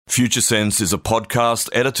Future Sense is a podcast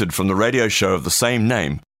edited from the radio show of the same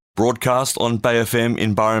name, broadcast on Bay FM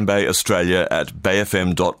in Byron Bay, Australia at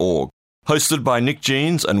bayfm.org. Hosted by Nick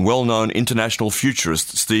Jeans and well-known international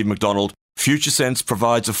futurist Steve McDonald, Future Sense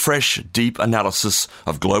provides a fresh, deep analysis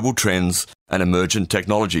of global trends and emergent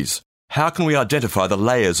technologies. How can we identify the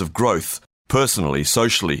layers of growth, personally,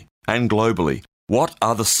 socially, and globally? What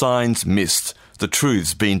are the signs missed, the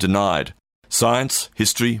truths being denied? Science,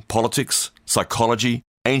 history, politics, psychology,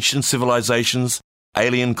 ancient civilizations,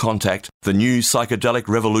 alien contact, the new psychedelic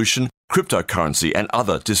revolution, cryptocurrency and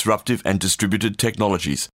other disruptive and distributed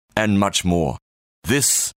technologies, and much more.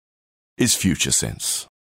 This is Future Sense.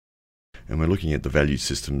 And we're looking at the value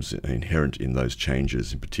systems inherent in those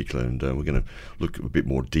changes in particular, and we're going to look a bit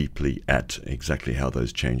more deeply at exactly how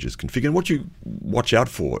those changes configure and what you watch out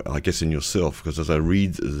for, I guess, in yourself. Because as I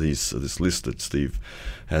read this list that Steve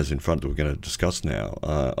has in front that we're going to discuss now,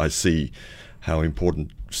 I see how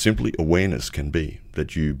important simply awareness can be,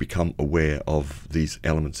 that you become aware of these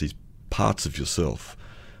elements, these parts of yourself,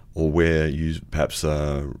 or where you perhaps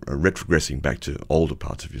are retrogressing back to older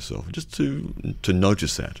parts of yourself. Just to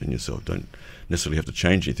notice that in yourself. Don't necessarily have to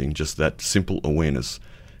change anything, just that simple awareness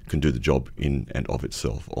can do the job in and of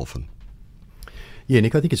itself often. Yeah,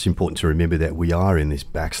 Nick, I think it's important to remember that we are in this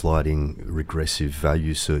backsliding, regressive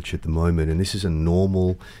value search at the moment, and this is a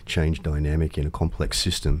normal change dynamic in a complex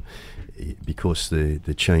system because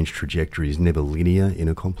the change trajectory is never linear in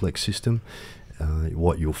a complex system.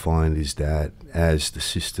 What you'll find is that as the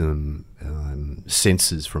system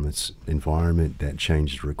senses from its environment that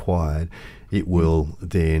change is required, it will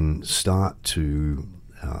then start to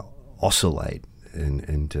oscillate.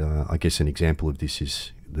 And I guess an example of this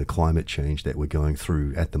is the climate change that we're going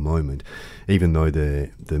through at the moment. Even though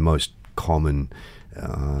the most common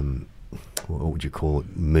what would you call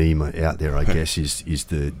it, meme out there, I guess, is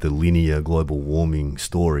the linear global warming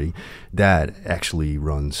story, that actually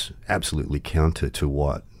runs absolutely counter to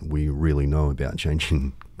what we really know about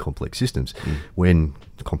changing complex systems. When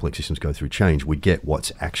the complex systems go through change, we get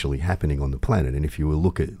what's actually happening on the planet. And if you will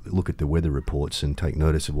look at the weather reports and take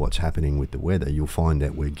notice of what's happening with the weather, you'll find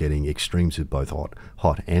that we're getting extremes of both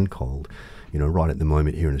hot and cold. You know, right at the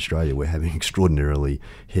moment here in Australia, we're having extraordinarily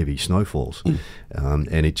heavy snowfalls.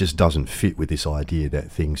 And it just doesn't fit with this idea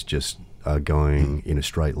that things just are going in a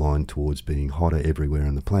straight line towards being hotter everywhere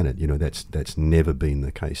on the planet. You know, that's never been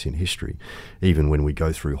the case in history. Even when we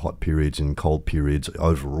go through hot periods and cold periods,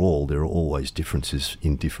 overall, there are always differences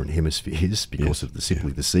in different hemispheres because of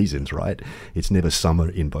simply the seasons, right? It's never summer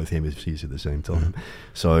in both hemispheres at the same time.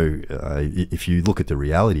 So if you look at the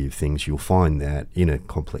reality of things, you'll find that in a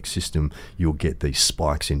complex system, you'll get these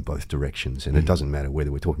spikes in both directions. And it doesn't matter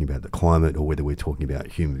whether we're talking about the climate or whether we're talking about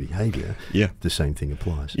human behaviour. The same thing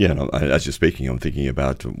applies. Yeah, no, as you're speaking, I'm thinking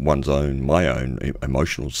about my own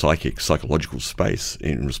emotional, psychological space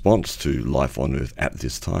in response to life on Earth at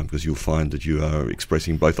this time, because you'll find that you are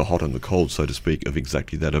expressing both the hot and the cold, so to speak, of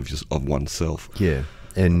exactly that of oneself. Yeah.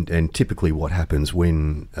 And typically what happens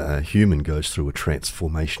when a human goes through a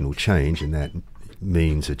transformational change, and that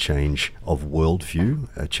means a change of worldview,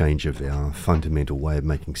 a change of our fundamental way of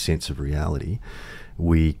making sense of reality,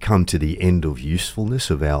 we come to the end of usefulness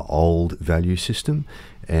of our old value system,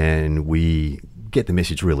 and we get the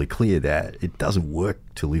message really clear that it doesn't work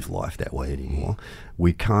to live life that way anymore.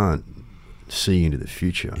 We can't see into the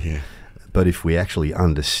future. But if we actually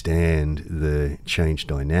understand the change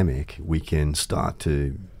dynamic, we can start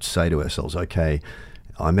to say to ourselves, okay,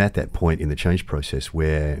 I'm at that point in the change process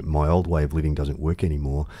where my old way of living doesn't work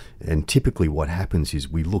anymore. And typically what happens is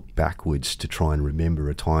we look backwards to try and remember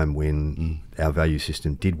a time when our value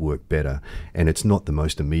system did work better. And it's not the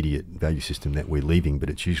most immediate value system that we're leaving, but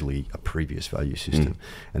it's usually a previous value system.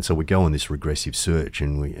 And so we go on this regressive search,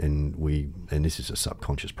 and this is a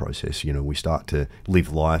subconscious process. You know, we start to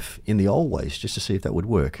live life in the old ways just to see if that would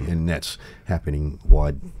work. And that's happening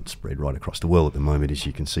widespread right across the world at the moment. As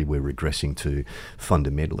you can see, we're regressing to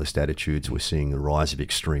fundamentalist attitudes. We're seeing the rise of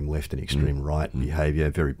extreme left and extreme right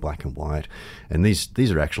behaviour, very black and white. And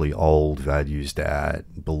these are actually old values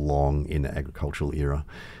that belong in the agricultural era,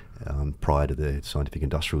 prior to the scientific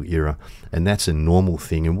industrial era. And that's a normal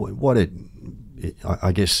thing. And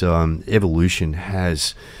I guess evolution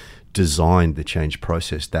has designed the change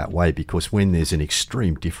process that way, because when there's an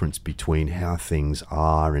extreme difference between how things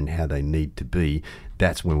are and how they need to be,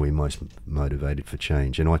 that's when we're most motivated for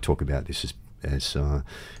change. And I talk about this as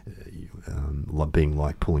being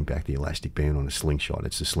like pulling back the elastic band on a slingshot.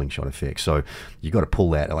 It's the slingshot effect. So you've got to pull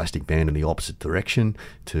that elastic band in the opposite direction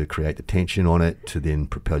to create the tension on it to then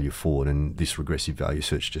propel you forward. And this regressive value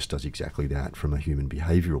search just does exactly that from a human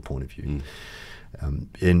behavioural point of view.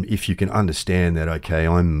 And if you can understand that, okay,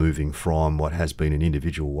 I'm moving from what has been an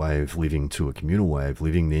individual way of living to a communal way of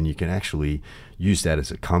living, then you can actually use that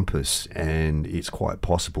as a compass, and it's quite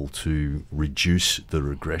possible to reduce the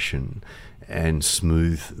regression and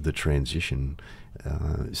smooth the transition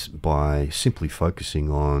by simply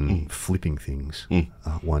focusing on flipping things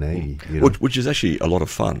 180. You know? Which is actually a lot of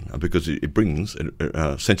fun, because it brings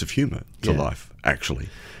a sense of humour to life, actually.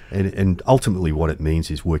 And ultimately what it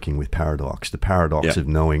means is working with paradox, the paradox of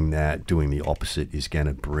knowing that doing the opposite is going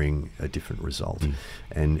to bring a different result.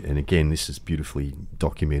 And again, this is beautifully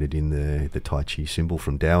documented in the Tai Chi symbol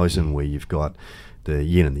from Taoism, where you've got the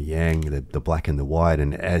yin and the yang, the black and the white,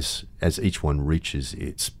 and as each one reaches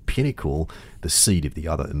its pinnacle, the seed of the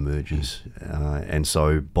other emerges. And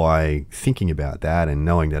so by thinking about that and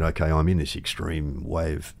knowing that, okay, I'm in this extreme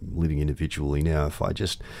way of living individually now, if I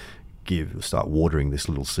just start watering this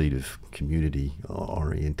little seed of community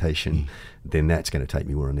orientation, then that's going to take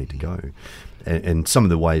me where I need to go. And some of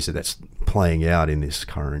the ways that that's playing out in this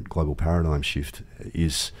current global paradigm shift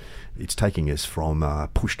is it's taking us from a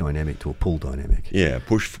push dynamic to a pull dynamic. Yeah,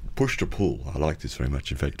 push to pull. I like this very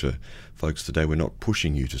much. In fact, folks, today we're not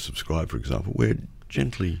pushing you to subscribe, for example. We're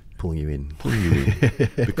gently pulling you in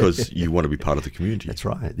because you want to be part of the community. That's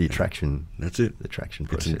right. The attraction. That's it. The attraction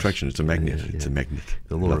process. It's an attraction. It's a magnet. Yeah. It's a magnet.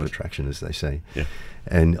 The law of attraction, as they say. Yeah.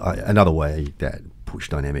 And another way that push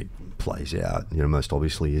dynamic plays out, most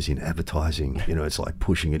obviously, is in advertising. It's like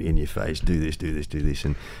pushing it in your face. Do this, do this, do this.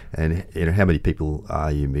 And how many people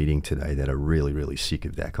are you meeting today that are really, really sick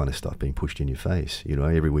of that kind of stuff being pushed in your face?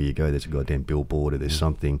 Everywhere you go, there's a goddamn billboard, or there's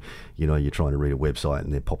something, you're trying to read a website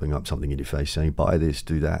and they're popping up something in your face saying, buy this,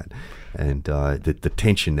 do that. And the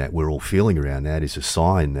tension that we're all feeling around that is a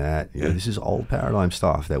sign that this is old paradigm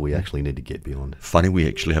stuff that we actually need to get beyond. Funny, we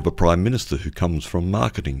actually have a Prime Minister who comes from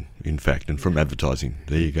marketing, in fact, and from advertising.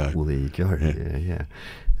 There you go. Well, there you go. Yeah.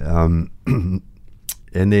 And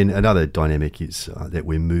then another dynamic is that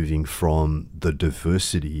we're moving from the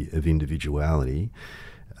diversity of individuality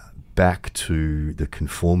back to the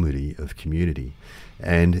conformity of community.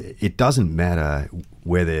 And it doesn't matter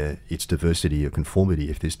whether it's diversity or conformity.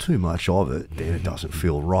 If there's too much of it, then it doesn't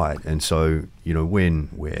feel right. And so, when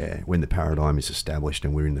the paradigm is established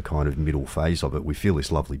and we're in the kind of middle phase of it, we feel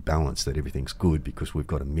this lovely balance that everything's good because we've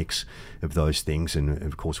got a mix of those things. And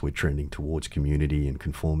of course, we're trending towards community and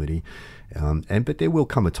conformity. But there will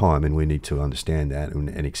come a time, and we need to understand that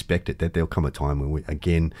and expect it, that there'll come a time when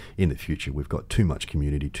again, in the future, we've got too much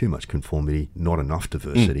community, too much conformity, not enough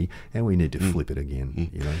diversity, and we need to flip it again.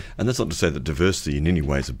 And that's not to say that diversity in any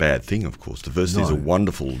way is a bad thing, of course. Diversity is a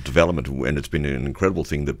wonderful development, and it's been an incredible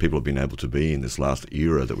thing that people have been able to be in this last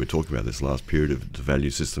era that we're talking about, this last period of the value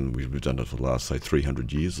system. We've done it for the last, say,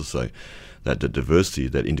 300 years or so. That the diversity,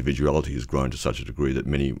 that individuality has grown to such a degree that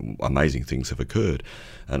many amazing things have occurred.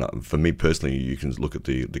 And for me personally, you can look at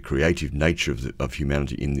the creative nature of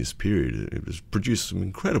humanity in this period. It has produced some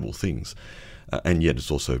incredible things, and yet it's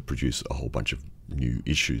also produced a whole bunch of new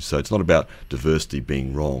issues. So it's not about diversity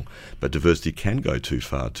being wrong, but diversity can go too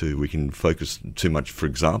far too. We can focus too much, for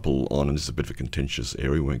example, on, and this is a bit of a contentious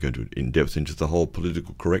area, we won't go into in depth into the whole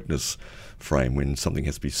political correctness frame, when something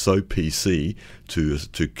has to be so PC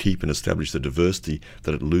to keep and establish the diversity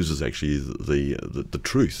that it loses actually the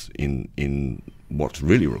truth in what's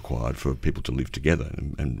really required for people to live together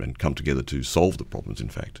and come together to solve the problems, in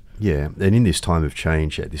fact. Yeah, and in this time of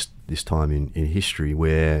change, at this time in history,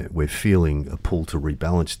 where we're feeling a pull to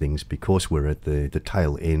rebalance things because we're at the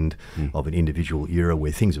tail end of an individual era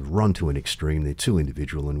where things have run to an extreme, they're too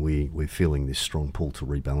individual, and we're feeling this strong pull to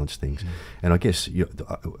rebalance things. And I guess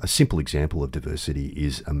a simple example of diversity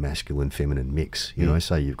is a masculine-feminine mix.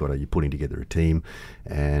 Say you're putting together a team,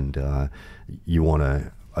 and you want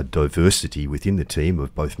a diversity within the team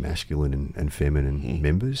of both masculine and feminine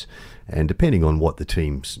members, and depending on what the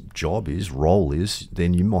team's role is,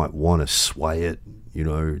 then you might want to sway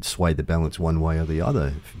the balance one way or the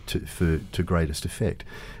other to greatest effect.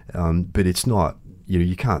 But it's not,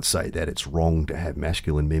 you can't say that it's wrong to have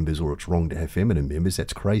masculine members or it's wrong to have feminine members.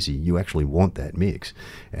 That's crazy. You actually want that mix,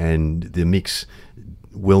 and the mix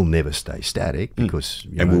will never stay static because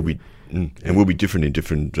will be different in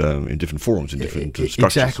different forums, in different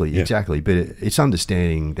structures. Exactly. But it's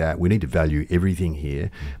understanding that we need to value everything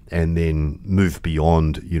here, and then move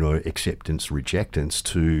beyond acceptance, rejectance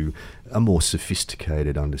to a more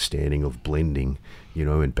sophisticated understanding of blending,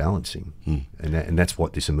 and balancing. And that's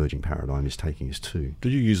what this emerging paradigm is taking us to.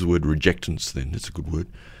 Did you use the word rejectance then? That's a good word.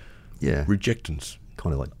 Yeah. Rejectance.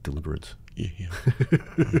 Kind of like deliverance.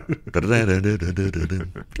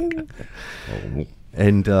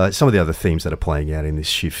 And some of the other themes that are playing out in this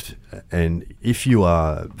shift, and if you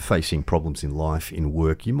are facing problems in life, in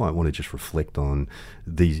work, you might want to just reflect on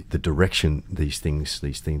the direction these themes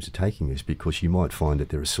are taking us, because you might find that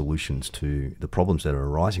there are solutions to the problems that are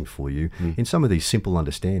arising for you in some of these simple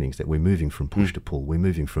understandings that we're moving from push to pull. We're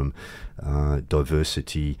moving from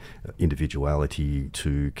diversity, individuality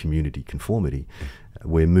to community conformity.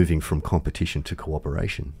 We're moving from competition to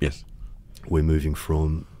cooperation. Yes. We're moving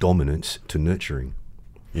from dominance to nurturing.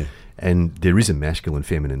 Yeah. And there is a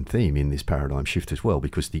masculine-feminine theme in this paradigm shift as well,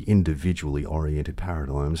 because the individually oriented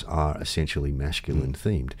paradigms are essentially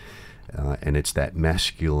masculine-themed. And it's that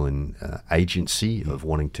masculine agency of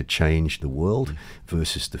wanting to change the world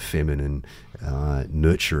versus the feminine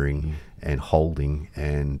nurturing and holding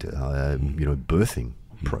and birthing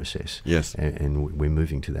process. Yes. And we're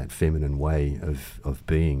moving to that feminine way of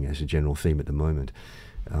being as a general theme at the moment,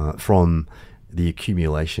 from the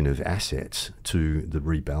accumulation of assets to the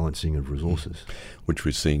rebalancing of resources. Which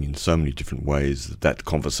we're seeing in so many different ways, that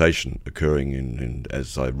conversation occurring, and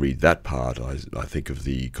as I read that part, I think of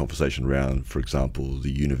the conversation around, for example,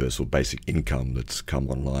 the universal basic income that's come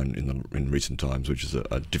online in recent times, which is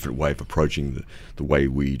a different way of approaching the way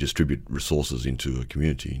we distribute resources into a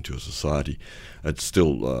community, into a society. It's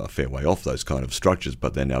still a fair way off those kind of structures,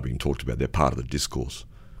 but they're now being talked about. They're part of the discourse.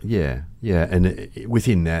 Yeah, and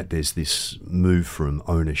within that, there's this move from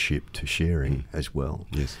ownership to sharing as well.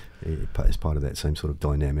 Yes, as part of that same sort of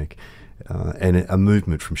dynamic, and a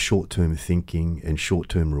movement from short-term thinking and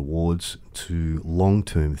short-term rewards to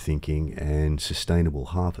long-term thinking and sustainable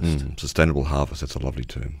harvest. Sustainable harvest. That's a lovely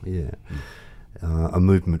term. Yeah, a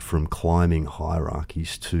movement from climbing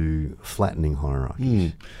hierarchies to flattening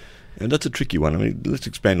hierarchies. And that's a tricky one. I mean, let's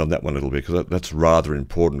expand on that one a little bit, because that's rather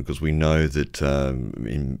important, because we know that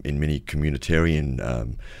in many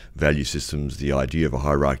communitarian value systems, the idea of a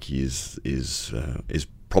hierarchy is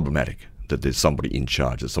problematic, that there's somebody in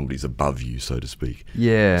charge, that somebody's above you, so to speak.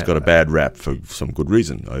 Yeah. It's got a bad rap for some good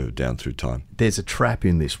reason down through time. There's a trap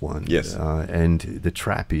in this one. Yes. And the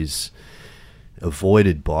trap is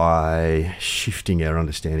avoided by shifting our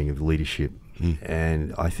understanding of leadership.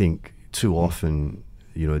 And I think too often,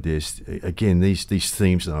 there's, again, these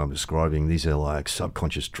themes that I'm describing, these are like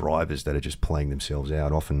subconscious drivers that are just playing themselves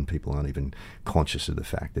out. Often people aren't even conscious of the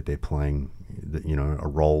fact that they're playing, a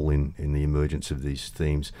role in the emergence of these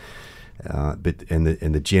themes. But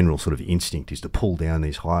the general sort of instinct is to pull down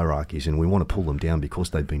these hierarchies, and we want to pull them down because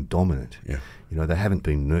they've been dominant. Yeah. They haven't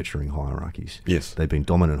been nurturing hierarchies. Yes. They've been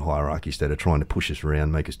dominant hierarchies that are trying to push us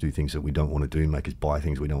around, make us do things that we don't want to do, make us buy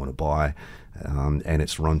things we don't want to buy, and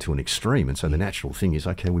it's run to an extreme. And so the natural thing is,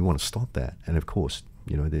 okay, we want to stop that. And of course,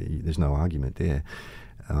 there's no argument there.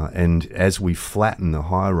 And as we flatten the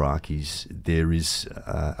hierarchies, there is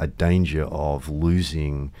a danger of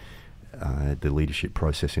losing the leadership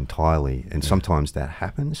process entirely, and sometimes that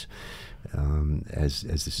happens as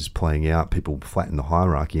this is playing out. People flatten the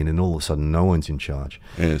hierarchy, and then all of a sudden no one's in charge.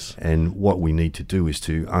 Yes. And what we need to do is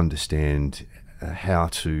to understand how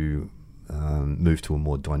to move to a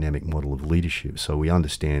more dynamic model of leadership, so we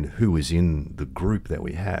understand who is in the group that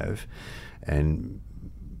we have, and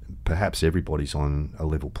perhaps everybody's on a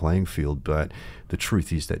level playing field, but the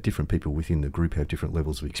truth is that different people within the group have different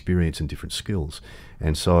levels of experience and different skills.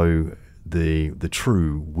 And so the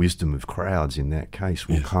true wisdom of crowds in that case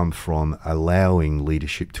will come from allowing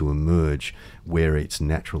leadership to emerge where it's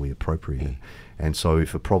naturally appropriate. And so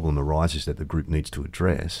if a problem arises that the group needs to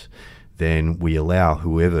address, then we allow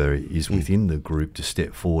whoever is within the group to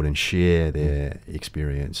step forward and share their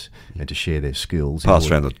experience and to share their skills.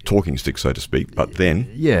 Pass around the talking stick, so to speak, but then...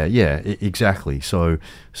 Yeah, exactly. So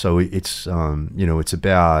it's, it's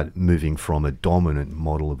about moving from a dominant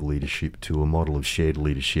model of leadership to a model of shared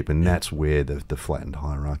leadership, and that's where the flattened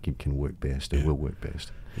hierarchy can work best and will work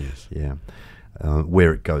best. Yes. Yeah.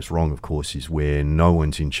 Where it goes wrong, of course, is where no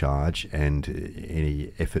one's in charge, and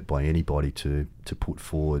any effort by anybody to put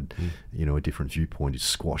forward, a different viewpoint is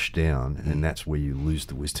squashed down, and that's where you lose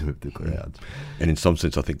the wisdom of the crowd. And in some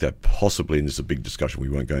sense, I think that possibly, and this is a big discussion we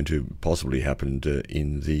won't go into, possibly happened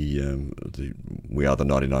in the We Are the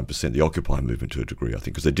 99%, the Occupy movement to a degree, I think,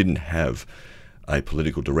 because they didn't have a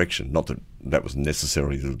political direction. Not that that was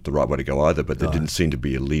necessarily the right way to go either, but there didn't seem to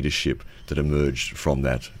be a leadership that emerged from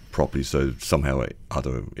that properly, so somehow it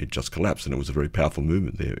just collapsed, and it was a very powerful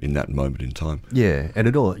movement there in that moment in time. Yeah, and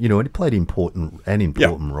it played an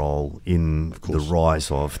important role in the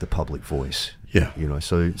rise of the public voice. Yeah.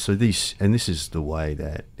 So this is the way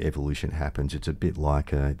that evolution happens. It's a bit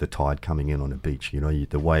like the tide coming in on a beach.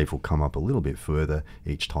 The wave will come up a little bit further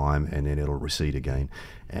each time, and then it'll recede again.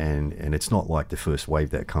 And it's not like the first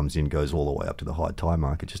wave that comes in goes all the way up to the high tide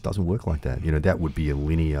mark. It just doesn't work like that. That would be a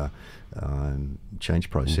linear change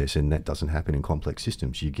process, and that doesn't happen in complex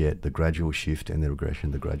systems. You get the gradual shift and the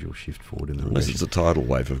regression, the gradual shift forward and the Unless regression. it's a tidal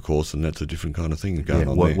wave, of course, and that's a different kind of thing going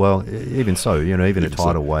on there. Well, even so, even a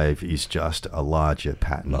tidal wave is just a larger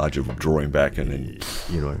pattern. Larger drawing back and then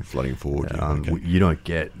flooding forward. You don't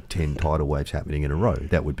get 10 tidal waves happening in a row.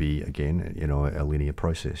 That would be, again, a linear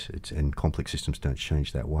process. And complex systems don't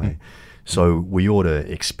change that way. So we ought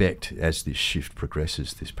to expect, as this shift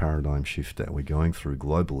progresses, this paradigm shift that we're going through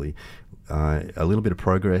globally, a little bit of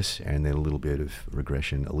progress and then a little bit of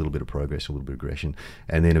regression, a little bit of progress, a little bit of regression,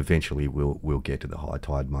 and then eventually we'll get to the high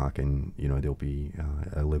tide mark, and there'll be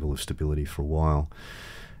a level of stability for a while.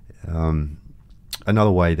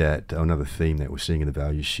 Another theme that we're seeing in the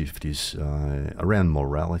value shift is around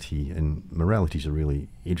morality, and morality is a really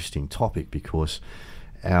interesting topic because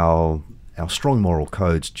our strong moral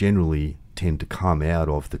codes generally tend to come out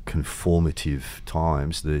of the conformative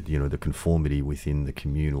times, the conformity within the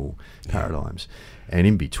communal paradigms. And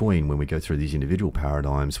in between, when we go through these individual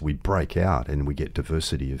paradigms, we break out and we get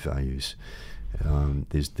diversity of values. We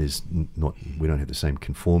don't have the same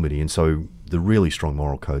conformity, and so the really strong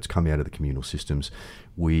moral codes come out of the communal systems.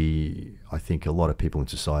 I think a lot of people in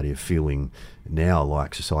society are feeling now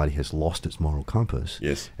like society has lost its moral compass.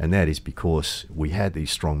 Yes. And that is because we had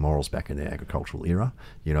these strong morals back in the agricultural era.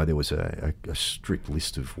 There was a strict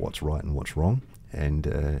list of what's right and what's wrong, and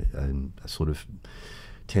a sort of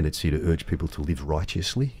tendency to urge people to live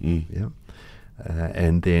righteously. Yeah.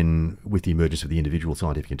 And then with the emergence of the individual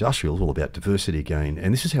scientific industrial, it's all about diversity again.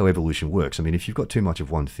 And this is how evolution works. I mean, if you've got too much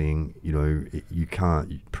of one thing, you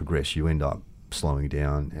can't progress. You end up slowing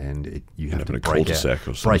down, and you have to break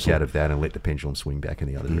out of that and let the pendulum swing back in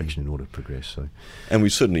the other direction in order to progress. So, and we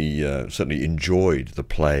certainly enjoyed the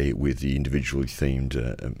play with the individually themed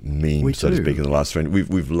meme, so to speak, in the last round.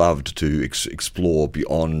 We've loved to explore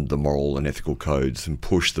beyond the moral and ethical codes and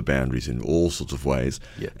push the boundaries in all sorts of ways.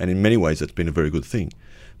 Yeah. And in many ways, that's been a very good thing.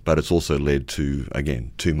 But it's also led to,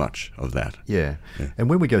 again, too much of that. Yeah. And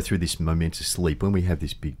when we go through this momentous leap, when we have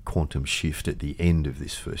this big quantum shift at the end of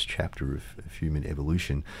this first chapter of human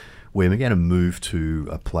evolution, we're going to move to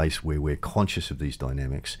a place where we're conscious of these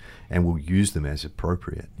dynamics and we'll use them as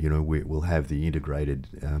appropriate. We'll have the integrated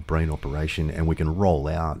brain operation, and we can roll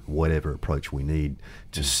out whatever approach we need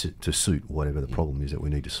to suit whatever the problem is that we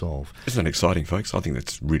need to solve. Isn't that exciting, folks? I think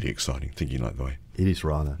that's really exciting, thinking like that way. It is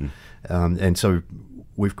rather. And so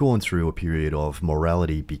we've gone through a period of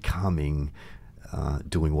morality becoming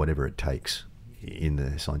doing whatever it takes in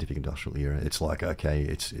the scientific industrial era. It's like,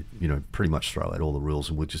 okay, pretty much throw out all the rules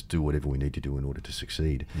and we'll just do whatever we need to do in order to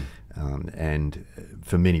succeed. And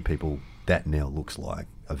for many people, that now looks like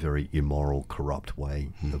a very immoral, corrupt way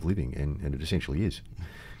of living, and it essentially is.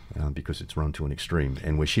 Because it's run to an extreme,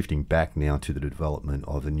 and we're shifting back now to the development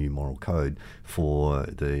of a new moral code for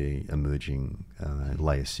the emerging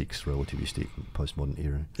layer 6 relativistic postmodern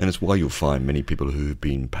era. And it's why you'll find many people who've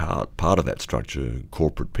been part of that structure,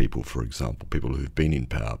 corporate people, for example, people who've been in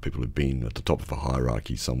power, people who've been at the top of a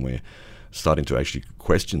hierarchy somewhere, starting to actually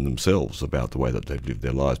question themselves about the way that they've lived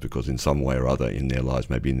their lives, because in some way or other in their lives,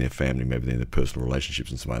 maybe in their family, maybe in their personal relationships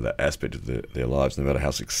and some other aspect of their lives, no matter how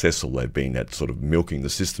successful they've been at sort of milking the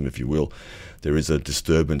system, if you will, there is a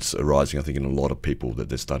disturbance arising, I think, in a lot of people, that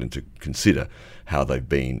they're starting to consider how they've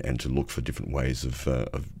been and to look for different ways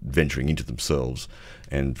of venturing into themselves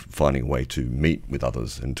and finding a way to meet with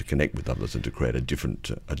others and to connect with others and to create a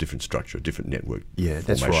different structure, a different network. Yeah,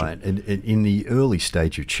 that's right. And in the early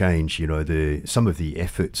stage of change, some of the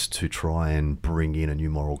efforts to try and bring in a new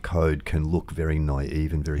moral code can look very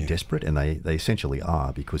naive and very desperate, and they essentially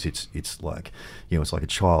are, because it's like it's like a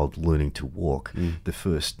child learning to walk. The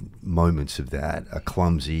first moments of that are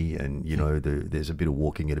clumsy, and there's a bit of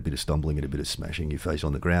walking and a bit of stumbling and a bit of smashing your face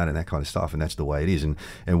on the ground and that kind of stuff, and that's the way it is.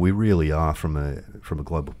 And we really are, from a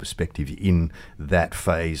global perspective, in that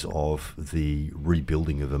phase of the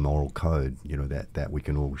rebuilding of a moral code, that we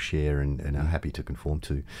can all share and are happy to conform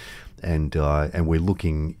to, and we're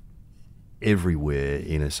looking everywhere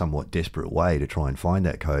in a somewhat desperate way to try and find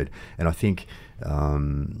that code. And I think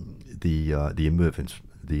the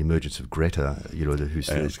the emergence of Greta, who's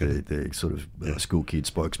the sort of school kid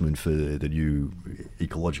spokesman for the new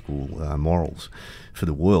ecological morals for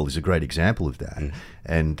the world, is a great example of that.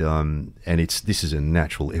 And this is a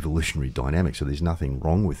natural evolutionary dynamic, so there's nothing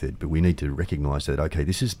wrong with it. But we need to recognise that, okay,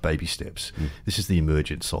 this is baby steps. This is the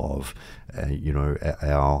emergence of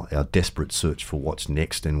our desperate search for what's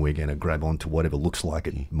next, and we're going to grab onto whatever looks like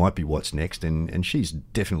it might be what's next. And she's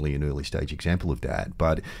definitely an early stage example of that.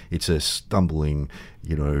 But it's a stumbling,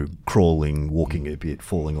 crawling, walking a bit,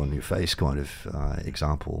 falling on your face kind of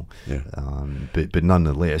example. Yeah. But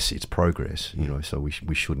nonetheless, it's progress. So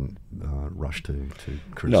we shouldn't rush to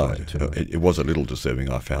criticise it too much. It was a little disturbing,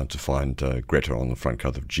 I found, to find Greta on the front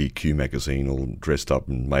cover of GQ magazine, all dressed up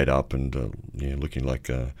and made up and looking like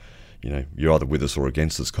you're either with us or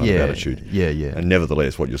against us kind of attitude. Yeah. And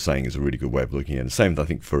nevertheless, what you're saying is a really good way of looking at it. The same, I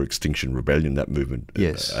think, for Extinction Rebellion, that movement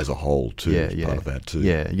as a whole too, is part of that too.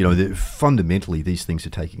 Yeah, fundamentally these things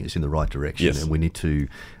are taking us in the right direction, and we need to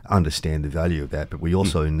understand the value of that, but we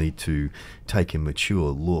also need to take a mature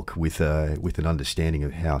look with an understanding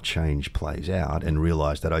of how change plays out and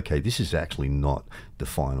realise that, okay, this is actually not the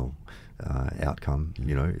final outcome,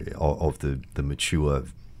 of the mature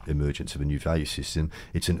emergence of a new value system.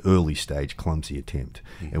 It's an early stage clumsy attempt,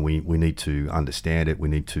 and we need to understand it. We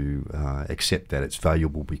need to accept that it's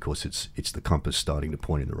valuable because it's the compass starting to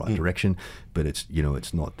point in the right direction, but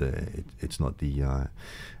it's not the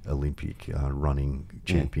Olympic running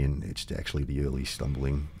champion. It's actually the early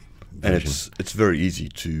stumbling And it's very easy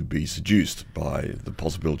to be seduced by the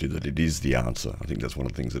possibility that it is the answer. I think that's one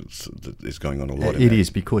of the things that is going on a lot. It is,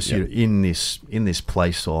 because you're in this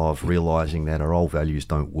place of realising that our old values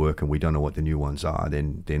don't work and we don't know what the new ones are.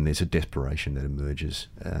 Then there's a desperation that emerges,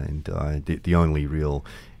 and the only real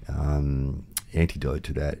antidote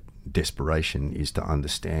to that desperation is to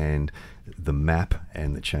understand the map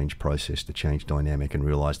and the change process, the change dynamic, and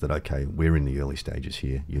realise that, okay, we're in the early stages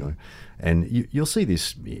here, And you'll see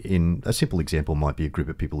this in a simple example might be a group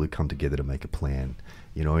of people who come together to make a plan,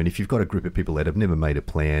 and if you've got a group of people that have never made a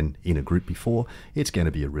plan in a group before, it's going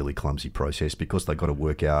to be a really clumsy process, because they've got to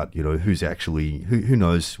work out, who's actually, who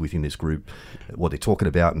knows within this group what they're talking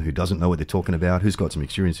about and who doesn't know what they're talking about, who's got some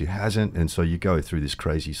experience, who hasn't. And so you go through this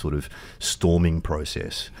crazy sort of storming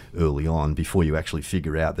process early on before you actually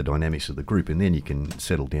figure out the dynamics of the group, and then you can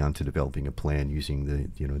settle down to developing a plan using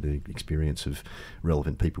the experience of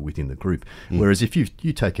relevant people within the group. Whereas if you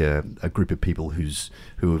take a group of people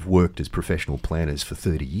who have worked as professional planners for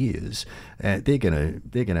 30 years, they're going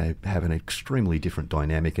to have an extremely different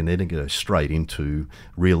dynamic, and they're going to go straight into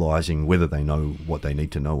realising whether they know what they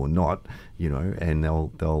need to know or not, and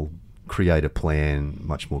they'll create a plan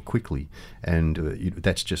much more quickly, and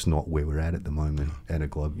that's just not where we're at the moment at a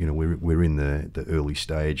globe. We're in the early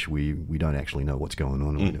stage. We don't actually know what's going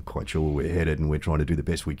on, and we're not quite sure where we're headed, and we're trying to do the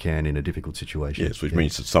best we can in a difficult situation. Yes, which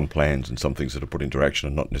means that some plans and some things that are put into action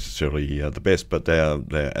are not necessarily the best, but they're,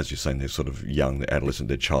 as you're saying, they're sort of young, they're adolescent,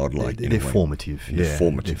 they're childlike. They're formative. They're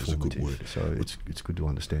formative is a good word. So it's good to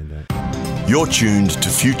understand that. You're tuned to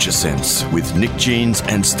Future Sense with Nick Jeans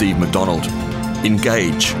and Steve McDonald.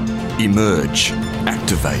 Engage, emerge,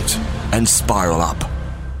 activate, and spiral up.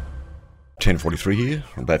 10:43 here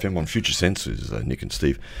on BFM on Future Sense is Nick and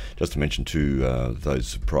Steve. Just to mention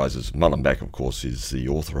those prizes, Mullenbeck, of course, is the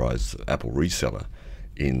authorised Apple reseller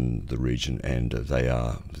in the region, and they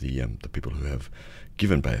are the people who have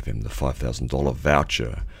given BFM the $5,000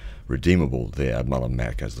 voucher redeemable there at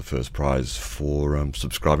Mullenbeck as the first prize for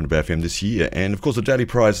subscribing to BFM this year. And of course the daily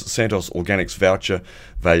prize, Santos Organics voucher,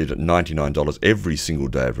 valued at $99 every single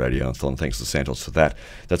day of Radiothon. Thanks to Santos for that.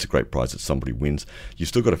 That's a great prize that somebody wins. You've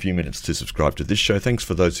still got a few minutes to subscribe to this show. Thanks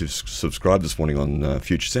for those who've subscribed this morning on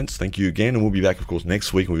Future Sense. Thank you again, and we'll be back, of course,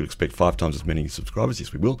 next week, and we'll expect 5 times as many subscribers.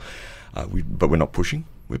 Yes, we will. But we're not pushing,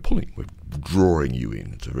 we're pulling, we're drawing you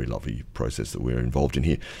in. It's a very lovely process that we're involved in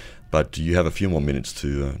here. But you have a few more minutes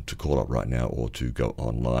to call up right now or to go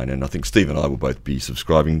online. And I think Steve and I will both be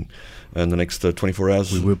subscribing in the next 24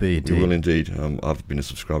 hours. We will be, indeed. We will indeed. I've been a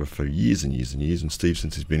subscriber for years and years and years, and Steve,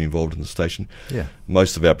 since he's been involved in the station. Yeah.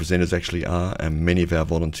 Most of our presenters actually are, and many of our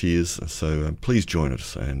volunteers. So please join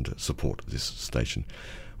us and support this station.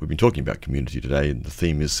 We've been talking about community today, and the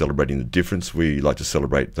theme is celebrating the difference. We like to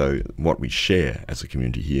celebrate, though, what we share as a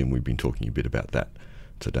community here, and we've been talking a bit about that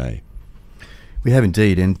today. We have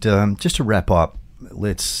indeed, and just to wrap up,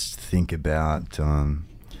 let's think about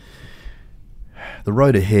the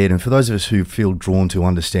road ahead. And for those of us who feel drawn to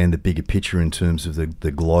understand the bigger picture in terms of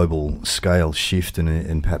the global scale shift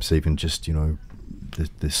and perhaps even just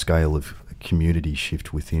the scale of community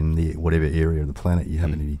shift within whatever area of the planet you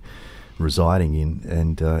happen to be residing in,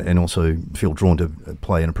 and also feel drawn to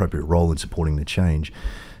play an appropriate role in supporting the change.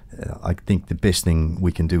 I think the best thing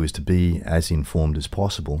we can do is to be as informed as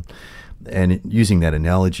possible. And using that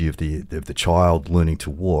analogy of the child learning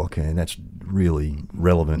to walk, and that's really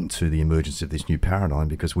relevant to the emergence of this new paradigm,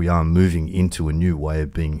 because we are moving into a new way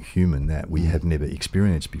of being human that we have never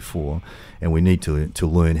experienced before, and we need to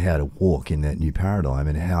learn how to walk in that new paradigm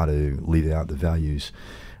and how to live out the values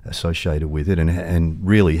associated with it, and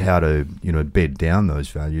really how to bed down those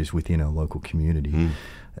values within our local community.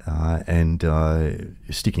 And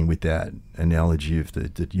sticking with that analogy of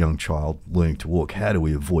the young child learning to walk, how do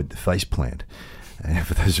we avoid the face plant? And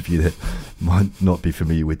for those of you that might not be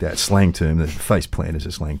familiar with that slang term, the face plant is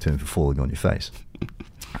a slang term for falling on your face.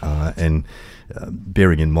 And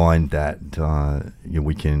bearing in mind that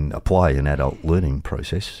we can apply an adult learning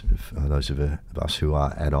process, those of us who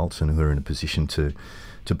are adults and who are in a position to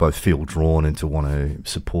both feel drawn and to want to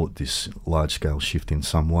support this large-scale shift in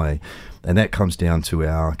some way. And that comes down to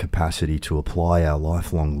our capacity to apply our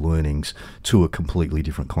lifelong learnings to a completely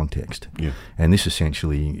different context. Yeah. And this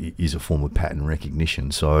essentially is a form of pattern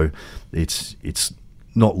recognition. So it's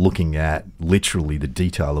not looking at literally the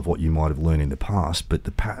detail of what you might have learned in the past, but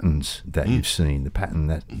the patterns that you've seen, the pattern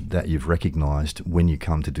that you've recognized when you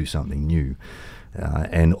come to do something new.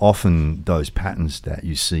 And often those patterns that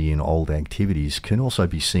you see in old activities can also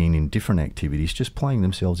be seen in different activities, just playing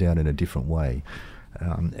themselves out in a different way.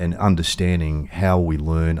 And understanding how we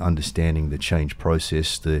learn, understanding the change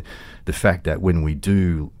process, the fact that when we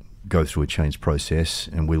do go through a change process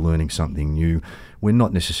and we're learning something new, we're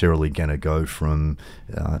not necessarily going to go from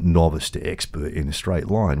novice to expert in a straight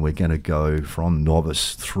line. We're going to go from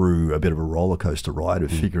novice through a bit of a roller coaster ride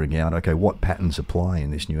of figuring out, okay, what patterns apply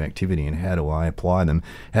in this new activity and how do I apply them?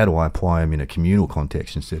 How do I apply them in a communal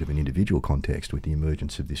context instead of an individual context with the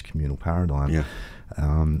emergence of this communal paradigm? Yeah.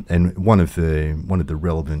 And one of the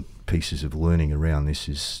relevant pieces of learning around this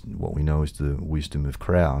is what we know as the wisdom of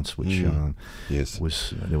crowds, which Yes.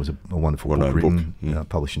 there was a wonderful book written,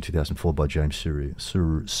 published in 2004 by James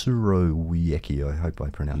Surowiecki. I hope I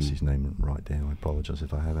pronounced his name right there. I apologise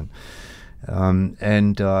if I haven't.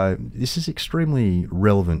 And this is extremely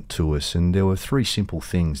relevant to us, and there were three simple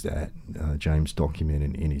things that James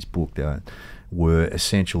documented in his book that were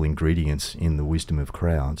essential ingredients in the wisdom of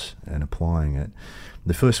crowds and applying it.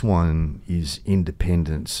 The first one is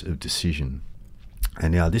independence of decision.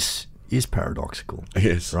 And now this is paradoxical,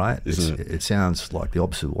 Yes, right? isn't it? It sounds like the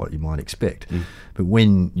opposite of what you might expect. But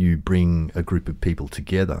when you bring a group of people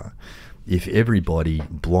together, if everybody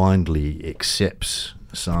blindly accepts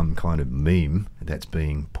some kind of meme that's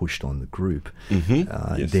being pushed on the group,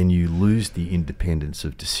 Yes. then you lose the independence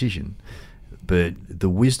of decision. But the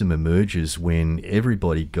wisdom emerges when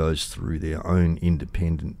everybody goes through their own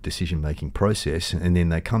independent decision-making process, and then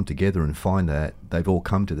they come together and find that they've all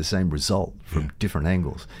come to the same result from different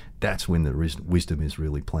angles. That's when the wisdom is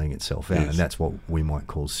really playing itself out, and that's what we might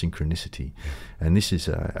call synchronicity. And this is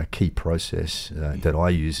a key process that I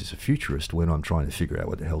use as a futurist when I'm trying to figure out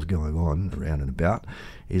what the hell's going on around and about,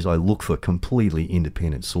 is I look for completely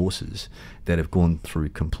independent sources that have gone through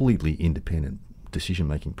completely independent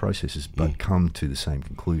decision-making processes but come to the same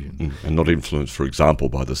conclusion. And not influenced, for example,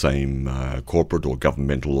 by the same corporate or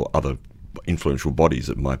governmental or other influential bodies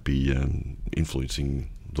that might be influencing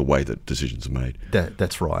the way that decisions are made.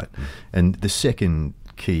 That's right. And the second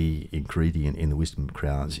key ingredient in the wisdom of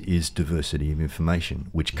crowds is diversity of information,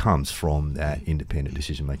 which comes from that independent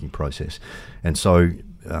decision-making process. And so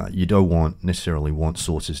you don't necessarily want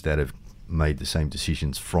sources that have made the same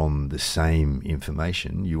decisions from the same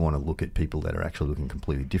information. You want to look at people that are actually looking at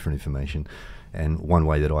completely different information. And one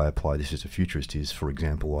way that I apply this as a futurist is, for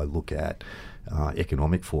example, I look at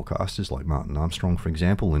economic forecasters like Martin Armstrong, for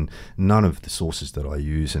example, and none of the sources that I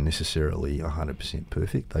use are necessarily 100%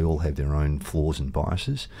 perfect. They all have their own flaws and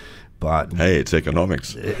biases. But hey, it's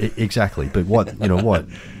economics. Exactly. But what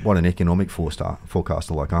an economic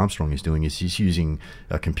forecaster like Armstrong is doing is he's using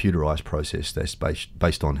a computerized process that's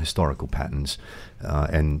based on historical patterns.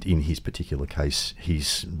 And in his particular case,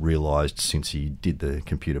 he's realized since he did the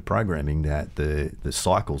computer programming that the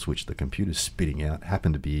cycles which the computer's spitting out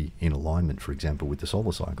happen to be in alignment, for example, with the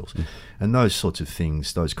solar cycles. And those sorts of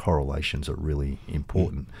things, those correlations are really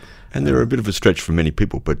important. And they're a bit of a stretch for many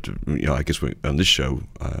people, but I guess on this show,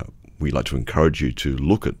 we like to encourage you to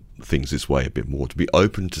look at things this way a bit more, to be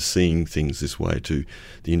open to seeing things this way, to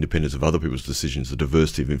the independence of other people's decisions, the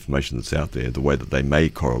diversity of information that's out there, the way that they may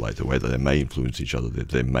correlate, the way that they may influence each other, that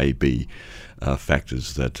there may be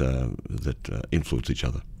factors that influence each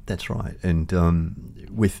other. That's right. And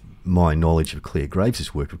with my knowledge of Clare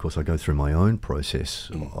Graves' work, of course, I go through my own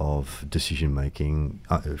process of decision-making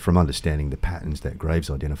from understanding the patterns that Graves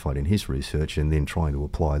identified in his research and then trying to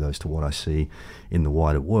apply those to what I see in the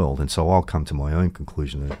wider world. And so I'll come to my own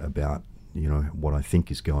conclusion about what I think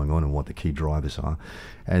is going on and what the key drivers are.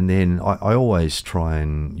 And then I always try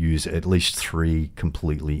and use at least 3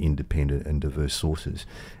 completely independent and diverse sources.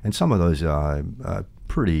 And some of those are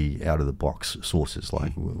pretty out-of-the-box sources.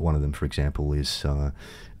 Like one of them, for example, is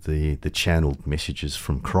the channeled messages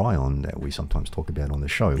from Cryon that we sometimes talk about on the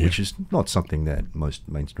show, which is not something that most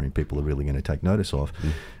mainstream people are really going to take notice of.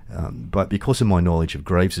 But because of my knowledge of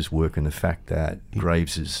Graves's work and the fact that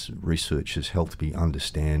Graves's research has helped me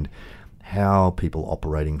understand how people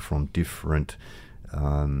operating from different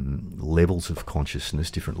levels of consciousness,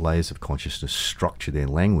 different layers of consciousness structure their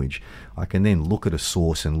language, I can then look at a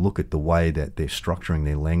source and look at the way that they're structuring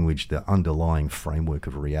their language, the underlying framework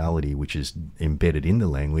of reality which is embedded in the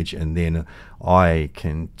language, and then I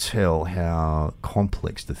can tell how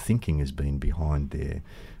complex the thinking has been behind their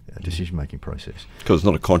decision-making process. Because it's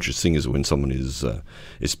not a conscious thing, is it, when someone is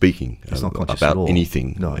speaking it's not conscious about at all.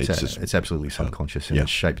 anything? No, it's absolutely subconscious, and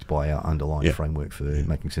it's shaped by our underlying framework for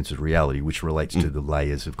making sense of reality, which relates to the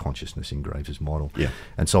layers of consciousness in Graves's model. Yeah.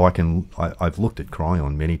 And so I've looked at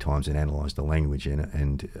Cryon many times and analysed the language in it,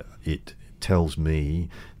 and it tells me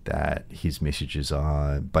that his messages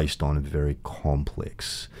are based on a very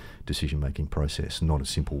complex decision-making process, not a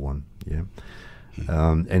simple one. Yeah.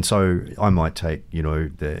 And so I might take,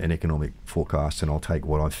 an economic forecast, and I'll take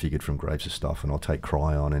what I've figured from Graves' stuff, and I'll take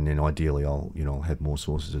Cryon, and then ideally I'll have more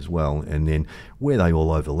sources as well. And then where they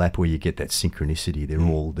all overlap, where you get that synchronicity,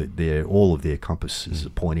 all of their compasses are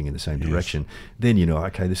pointing in the same direction. Then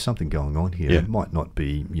okay, there's something going on here. It might not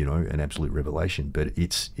be an absolute revelation, but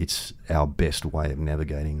it's our best way of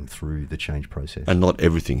navigating through the change process. And not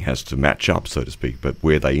everything has to match up, so to speak, but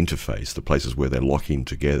where they interface, the places where they lock in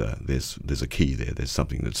together, there's a key there. There's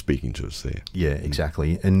something that's speaking to us there. Yeah,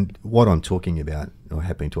 exactly. And what I'm talking about, or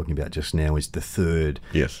have been talking about just now, is the third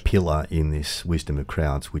pillar in this wisdom of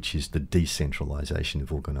crowds, which is the decentralization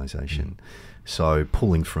of organisation. So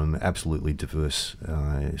pulling from absolutely diverse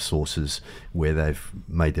sources where they've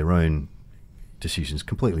made their own decisions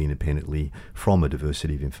completely independently from a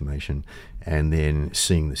diversity of information, and then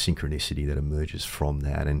seeing the synchronicity that emerges from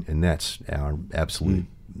that. And that's our absolute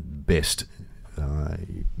best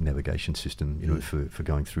navigation system, for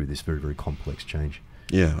going through this very, very complex change.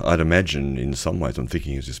 Yeah, I'd imagine in some ways, I'm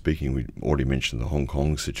thinking as you're speaking, we already mentioned the Hong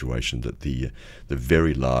Kong situation, that the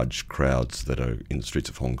very large crowds that are in the streets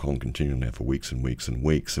of Hong Kong continue now for weeks and weeks and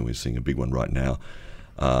weeks, and we're seeing a big one right now.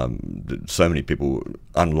 So many people,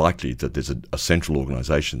 unlikely that there's a central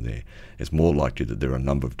organisation there. It's more likely that there are a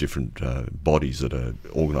number of different bodies that are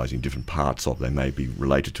organising different parts of. They may be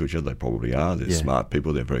related to each other. They probably are. They're smart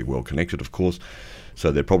people. They're very well connected, of course. So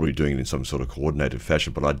they're probably doing it in some sort of coordinated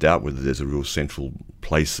fashion. But I doubt whether there's a real central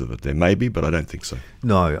place of it. There may be, but I don't think so.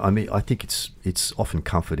 No, I mean, I think it's often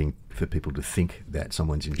comforting for people to think that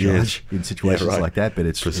someone's in charge in situations like that, but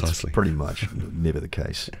it's pretty much never the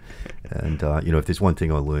case. And if there's one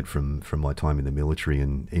thing I learned from my time in the military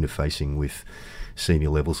and interfacing with senior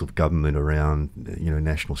levels of government around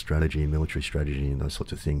national strategy and military strategy and those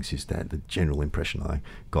sorts of things, is that the general impression I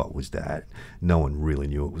got was that no one really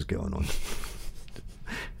knew what was going on.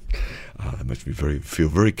 That makes me feel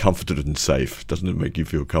very comforted and safe. Doesn't it make you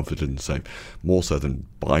feel comforted and safe? More so than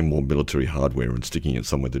buying more military hardware and sticking it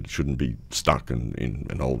somewhere that it shouldn't be stuck in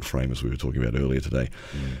an old frame, as we were talking about earlier today.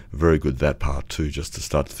 Very good, that part too, just to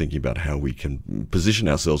start thinking about how we can position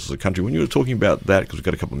ourselves as a country. When you were talking about that, because we've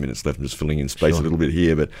got a couple of minutes left, I'm just filling in space a little bit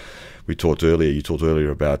here, but you talked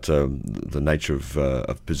earlier about the nature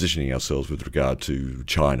of positioning ourselves with regard to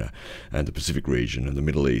China and the Pacific region and the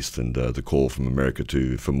Middle East, and the call from America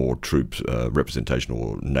for more troop representation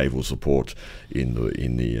or naval support in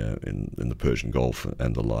the Persian Gulf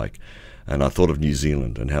and the like. And I thought of New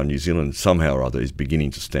Zealand and how New Zealand somehow or other is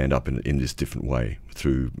beginning to stand up in this different way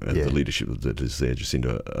through the leadership that is there,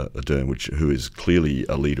 Jacinda Ardern, who is clearly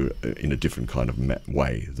a leader in a different kind of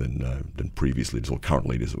way than previous leaders or current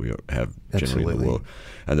leaders that we have generally in the world.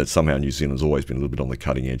 And that somehow New Zealand's always been a little bit on the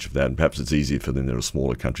cutting edge of that. And perhaps it's easier for them. They're a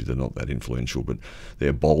smaller country. They're not that influential, but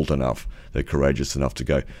they're bold enough. They're courageous enough to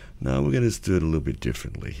go, no, we're going to do it a little bit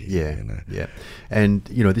differently. Yeah. And,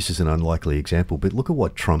 this is an unlikely example, but look at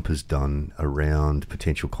what Trump has done around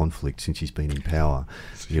potential conflict since he's been in power.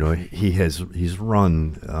 He's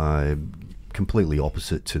run completely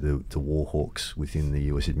opposite to the war hawks within the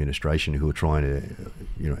US administration who are trying to,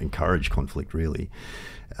 encourage conflict, really.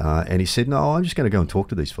 And he said, no, I'm just going to go and talk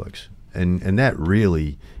to these folks. And that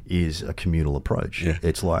really is a communal approach. Yeah.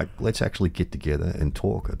 It's like, let's actually get together and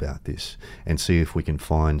talk about this and see if we can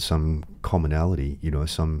find some commonality,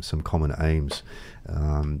 some common aims.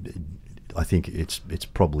 I think it's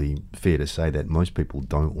probably fair to say that most people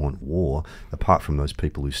don't want war, apart from those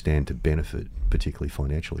people who stand to benefit, particularly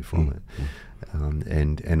financially, from it.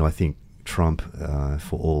 And I think Trump,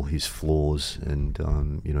 for all his flaws and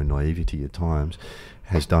naivety at times,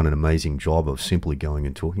 has done an amazing job of simply going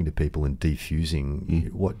and talking to people and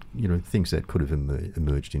defusing what things that could have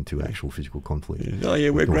emerged into actual physical conflict.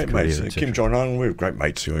 We're great mates. Kim Jong Un, we're great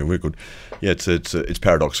mates. We're good. Yeah, it's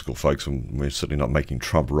paradoxical, folks, and we're certainly not making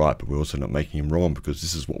Trump right, but we're also not making him wrong, because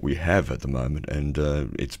this is what we have at the moment, and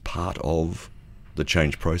it's part of the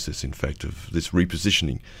change process, in fact, of this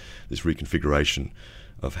repositioning, this reconfiguration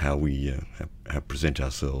of how we how present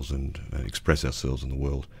ourselves and express ourselves in the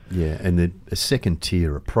world. Yeah, and a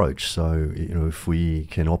second-tier approach. So, if we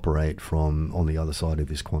can operate from on the other side of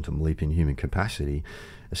this quantum leap in human capacity,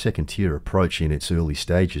 a second-tier approach in its early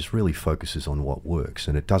stages really focuses on what works,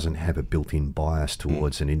 and it doesn't have a built-in bias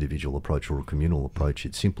towards an individual approach or a communal approach.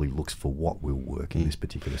 It simply looks for what will work in this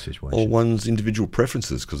particular situation. Or one's individual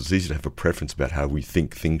preferences, because it's easy to have a preference about how we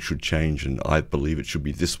think things should change, and I believe it should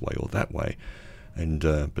be this way or that way. And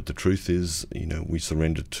but the truth is, we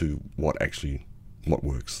surrender to what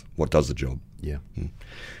works, what does the job. Yeah.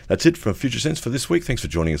 That's it for Future Sense for this week. Thanks for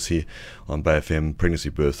joining us here on Bay FM. Pregnancy,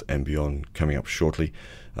 Birth and Beyond coming up shortly.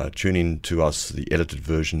 Tune in to us. The edited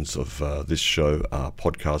versions of this show are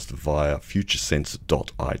podcast via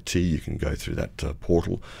futuresense.it. You can go through that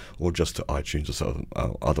portal, or just to iTunes or some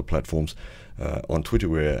other platforms. On Twitter,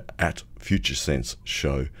 we're at Future Sense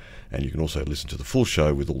Show. And you can also listen to the full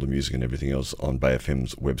show with all the music and everything else on Bay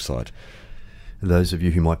FM's website. Those of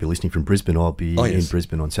you who might be listening from Brisbane, I'll be in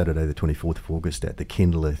Brisbane on Saturday the 24th of August at the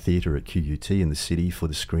Kendler Theatre at QUT in the city for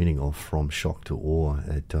the screening of From Shock to Awe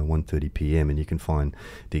at 1:30pm, and you can find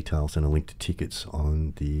details and a link to tickets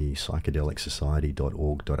on the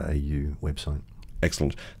psychedelicsociety.org.au website.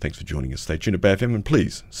 Excellent. Thanks for joining us. Stay tuned to Bay FM and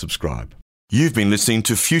please subscribe. You've been listening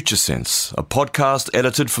to Future Sense, a podcast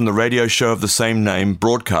edited from the radio show of the same name,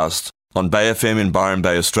 broadcast on Bay FM in Byron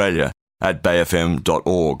Bay, Australia at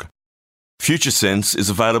bayfm.org. Future Sense is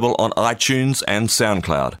available on iTunes and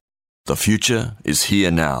SoundCloud. The future is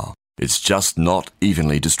here now. It's just not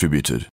evenly distributed.